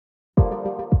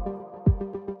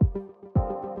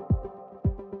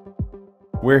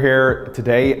We're here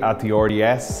today at the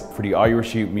RDS for the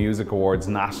Irish Youth Music Awards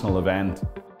national event.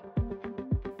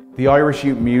 The Irish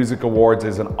Youth Music Awards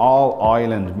is an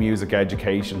all-island music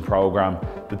education programme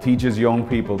that teaches young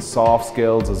people soft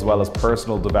skills as well as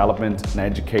personal development and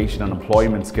education and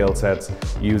employment skill sets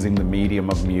using the medium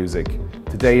of music.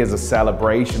 Today is a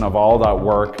celebration of all that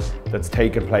work that's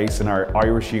taken place in our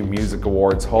Irish Youth Music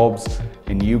Awards hubs,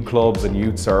 in youth clubs and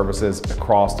youth services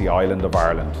across the island of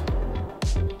Ireland.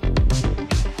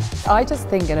 I just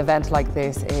think an event like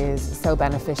this is so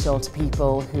beneficial to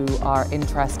people who are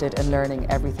interested in learning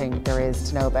everything there is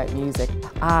to know about music.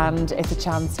 And it's a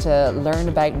chance to learn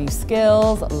about new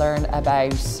skills, learn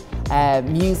about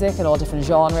music in all different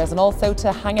genres, and also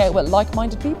to hang out with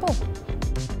like-minded people.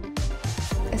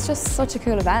 It's just such a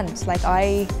cool event. Like,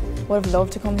 I would have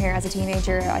loved to come here as a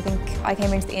teenager. I think I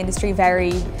came into the industry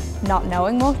very not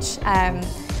knowing much.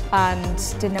 And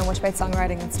didn't know much about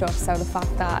songwriting and stuff, so the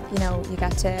fact that, you know, you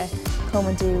get to come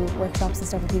and do workshops and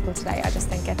stuff with people today, I just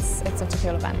think it's such a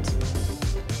cool event.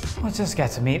 Well, just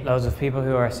get to meet loads of people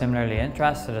who are similarly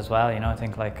interested as well, you know. I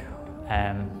think like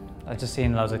I've just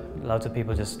seen loads of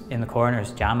people just in the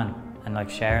corners jamming and like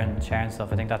sharing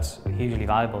stuff. I think that's hugely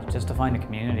valuable, just to find a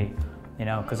community, you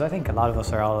know, because I think a lot of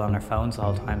us are all on our phones the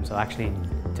whole time, so actually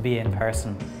to be in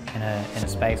person in a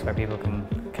space where people can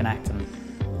connect, and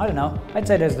I don't know, I'd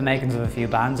say there's the makings of a few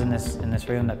bands in this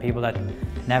room, that people that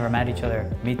never met each other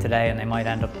meet today, and they might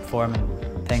end up performing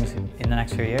things in the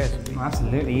next few years.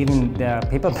 Absolutely, even the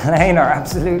people playing are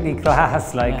absolutely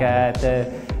class. Like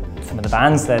some of the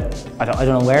bands that I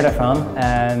don't know where they're from.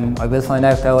 I will find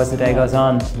out though as the day goes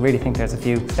on. I really think there's a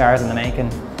few stars in the making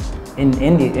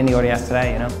in the RDS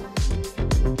today, you know.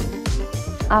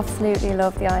 Absolutely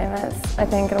love the IYMAs. I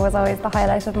think it was always the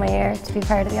highlight of my year to be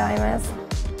part of the IYMAs.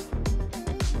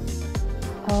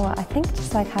 Oh, I think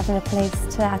just like having a place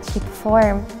to actually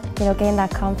perform, you know, gain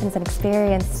that confidence and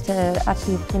experience to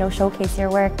actually, you know, showcase your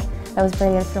work. That was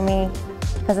brilliant for me,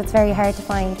 because it's very hard to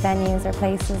find venues or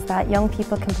places that young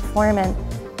people can perform in.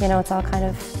 You know, it's all kind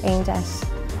of aimed at,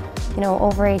 you know,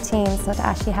 over 18, so to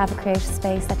actually have a creative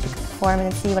space that you can perform in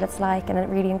and see what it's like, and it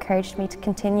really encouraged me to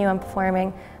continue on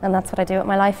performing, and that's what I do with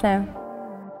my life now.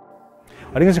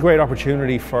 I think it's a great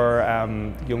opportunity for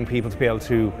young people to be able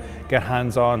to get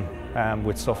hands-on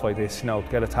with stuff like this, you know,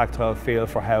 get a tactile feel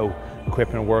for how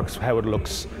equipment works, how it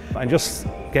looks, and just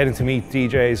getting to meet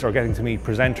DJs or getting to meet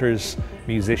presenters,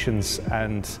 musicians,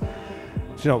 and,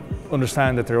 you know,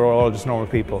 understand that they're all just normal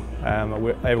people.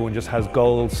 Everyone just has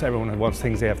goals, everyone wants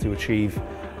things they have to achieve,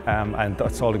 and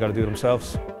that's all they got to do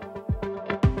themselves.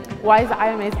 Why is the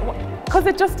IYMAs? Because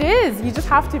it just is. You just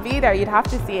have to be there. You'd have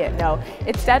to see it. No,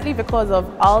 it's deadly because of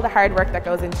all the hard work that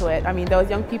goes into it. I mean,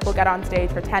 those young people get on stage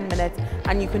for 10 minutes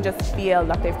and you can just feel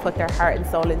that they've put their heart and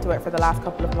soul into it for the last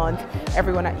couple of months.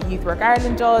 Everyone at Youth Work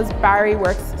Ireland does. Barry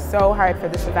works so hard for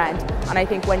this event, and I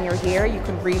think when you're here you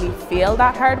can really feel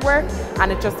that hard work,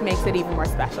 and it just makes it even more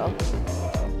special.